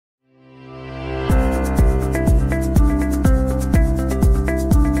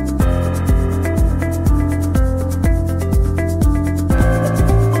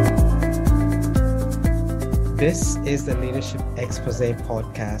This is the Leadership Exposé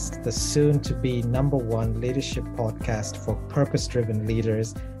podcast, the soon-to-be #1 leadership podcast for purpose-driven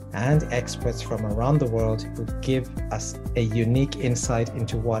leaders and experts from around the world who give us a unique insight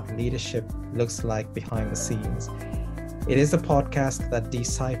into what leadership looks like behind the scenes. It is a podcast that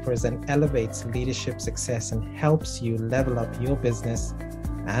deciphers and elevates leadership success and helps you level up your business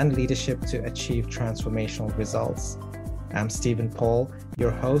and leadership to achieve transformational results. I'm Stephen Paul,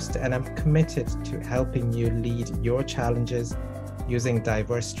 your host, and I'm committed to helping you lead your challenges using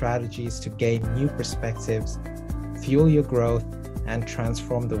diverse strategies to gain new perspectives, fuel your growth, and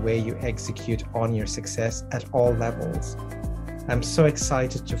transform the way you execute on your success at all levels. I'm so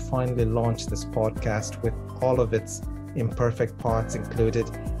excited to finally launch this podcast with all of its imperfect parts included,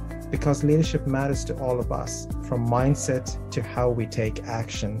 because leadership matters to all of us, from mindset to how we take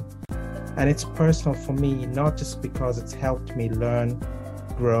action. And it's personal for me, not just because it's helped me learn,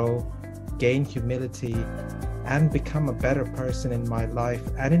 grow, gain humility, and become a better person in my life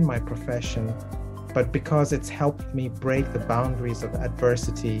and in my profession, but because it's helped me break the boundaries of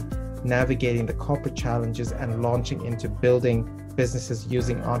adversity, navigating the corporate challenges and launching into building businesses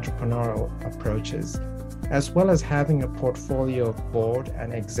using entrepreneurial approaches, as well as having a portfolio of board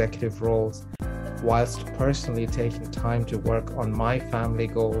and executive roles, whilst personally taking time to work on my family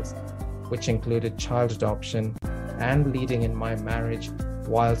goals, which included child adoption and leading in my marriage,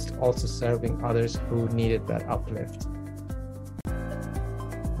 whilst also serving others who needed that uplift.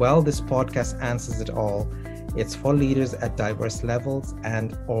 Well, this podcast answers it all. It's for leaders at diverse levels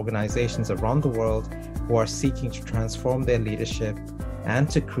and organizations around the world who are seeking to transform their leadership and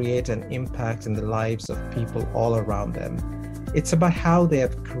to create an impact in the lives of people all around them. It's about how they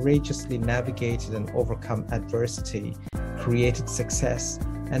have courageously navigated and overcome adversity, created success,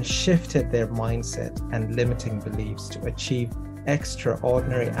 and shifted their mindset and limiting beliefs to achieve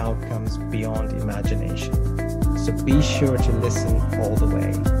extraordinary outcomes beyond imagination. So be sure to listen all the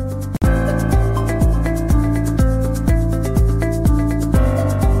way.